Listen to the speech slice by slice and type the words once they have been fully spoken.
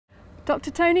Dr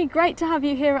Tony, great to have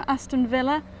you here at Aston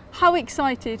Villa. How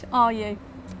excited are you?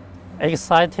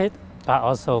 Excited, but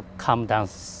also calm down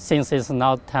since it's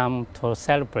not time to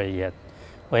celebrate yet.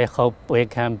 We hope we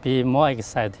can be more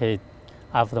excited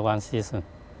after one season.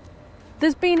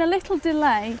 There's been a little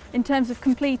delay in terms of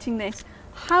completing this.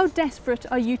 How desperate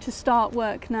are you to start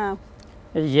work now?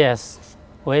 Yes,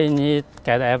 we need to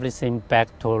get everything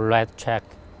back to right track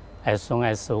as soon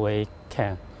as we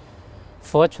can.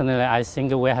 Fortunately, I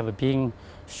think we have been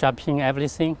shopping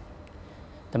everything.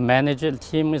 The manager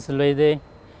team is ready.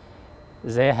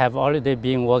 They have already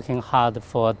been working hard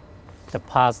for the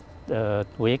past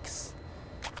weeks.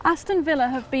 Aston Villa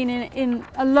have been in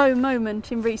a low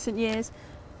moment in recent years.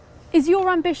 Is your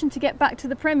ambition to get back to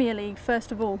the Premier League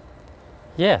first of all?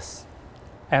 Yes,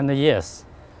 and yes.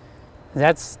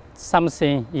 That's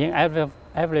something in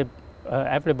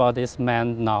everybody's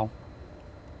mind now.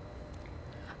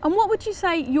 And what would you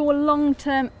say your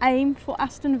long-term aim for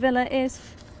Aston Villa is?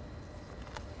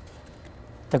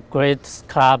 The greatest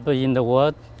club in the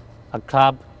world, a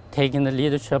club taking the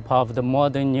leadership of the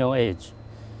modern new age,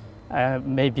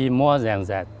 maybe more than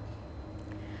that.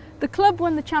 The club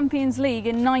won the Champions League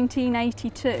in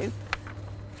 1982.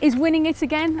 Is winning it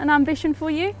again an ambition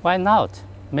for you? Why not?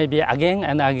 Maybe again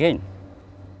and again.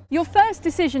 Your first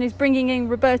decision is bringing in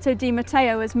Roberto Di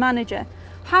Matteo as manager.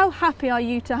 How happy are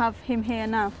you to have him here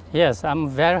now? Yes, I'm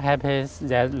very happy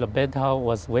that Roberto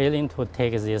was willing to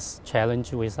take this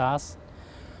challenge with us.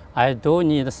 I do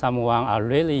need someone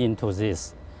really into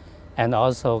this and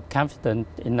also confident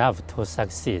enough to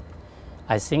succeed.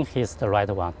 I think he's the right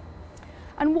one.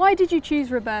 And why did you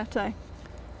choose Roberto?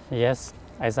 Yes,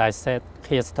 as I said,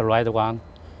 he's the right one.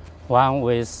 One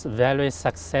with very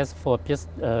successful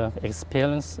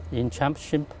experience in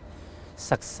Championship,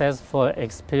 successful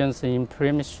experience in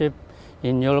Premiership,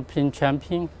 in European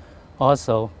Champion.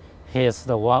 Also, he is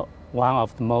one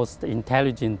of the most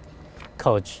intelligent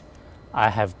coach I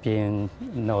have been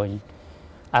knowing.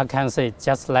 I can say,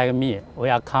 just like me, we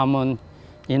are common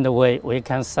in the way we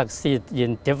can succeed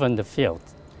in different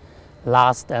fields.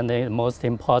 Last and most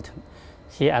important,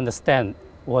 he understands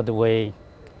what we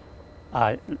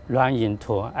run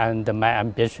into and my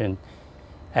ambition.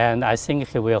 And I think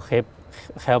he will help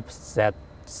that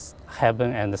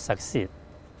happen and succeed.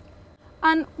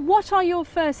 And what are your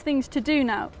first things to do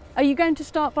now? Are you going to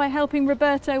start by helping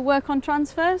Roberto work on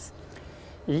transfers?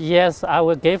 Yes, I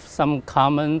will give some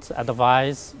comments,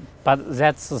 advice, but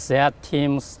that's their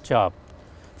team's job.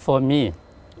 For me,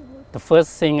 the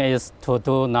first thing is to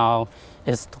do now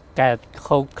is to get the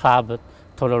whole club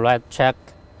to the right track,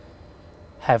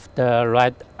 have the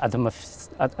right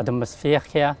atmosphere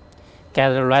here, get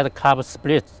the right club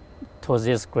spirit to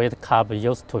this great club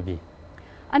used to be.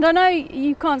 And I know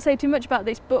you can't say too much about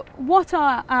this, but what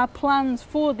are our plans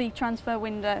for the transfer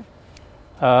window?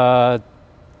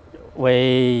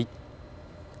 We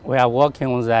are working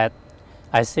on that.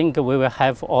 I think we will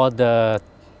have all the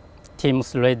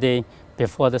teams ready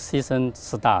before the season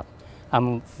starts.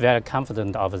 I'm very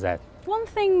confident of that. One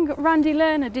thing Randy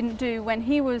Lerner didn't do when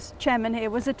he was chairman here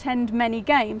was attend many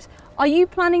games. Are you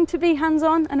planning to be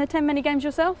hands-on and attend many games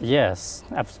yourself? Yes,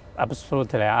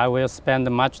 absolutely. I will spend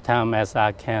as much time as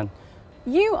I can.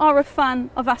 You are a fan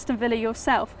of Aston Villa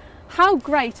yourself. How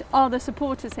great are the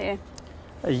supporters here?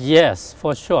 Yes,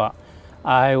 for sure.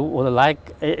 I would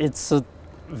like, it's a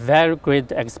very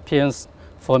great experience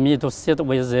for me to sit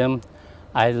with them.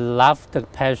 I love the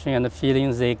passion and the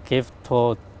feeling they give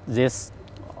to this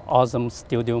awesome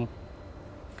stadium.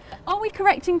 Are we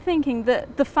correct in thinking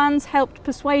that the fans helped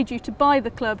persuade you to buy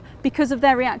the club because of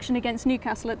their reaction against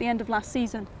Newcastle at the end of last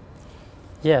season?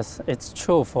 Yes, it's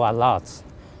true for a lot.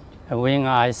 And when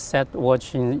I sat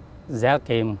watching that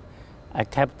game, I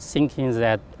kept thinking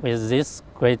that with these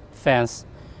great fans,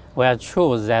 we are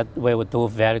sure that we will do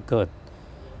very good.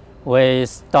 We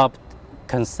stopped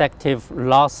consecutive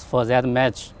loss for that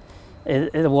match.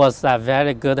 It was a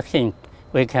very good hint.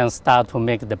 We can start to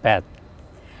make the bet.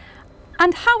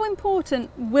 And how important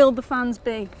will the fans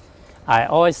be? I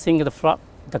always think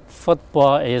the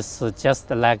football is just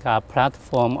like a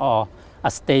platform or a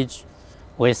stage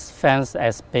with fans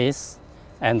as base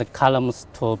and columns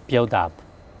to build up.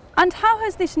 And how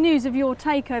has this news of your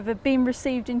takeover been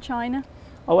received in China?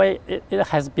 Oh, it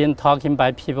has been talking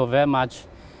by people very much.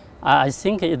 I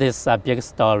think it is a big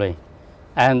story,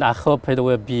 and I hope it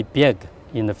will be big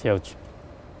in the future.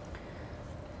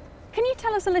 Can you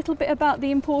tell us a little bit about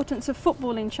the importance of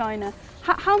football in China?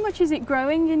 How much is it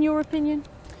growing, in your opinion?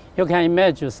 You can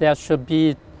imagine there should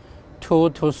be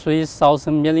 2,000 to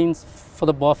 3,000 million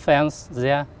football fans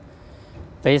there.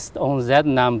 Based on that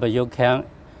number, you can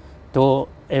do,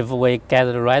 if we get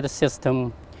the right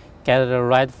system, get the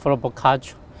right football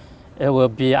culture, it will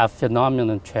be a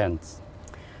phenomenal trend.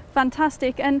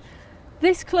 Fantastic. And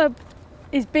this club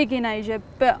is big in Asia,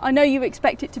 but I know you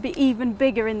expect it to be even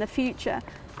bigger in the future.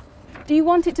 Do you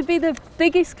want it to be the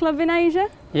biggest club in Asia?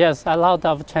 Yes, a lot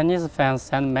of Chinese fans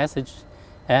send message,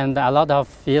 and a lot of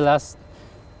viewers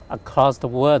across the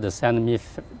world send me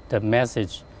the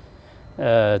message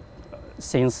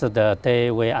since the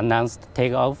day we announced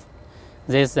takeoff.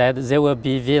 They said they will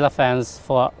be Villa fans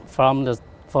from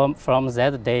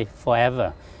that day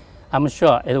forever. I'm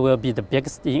sure it will be the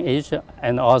biggest in Asia,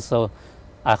 and also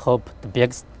I hope the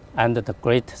biggest and the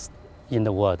greatest in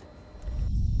the world.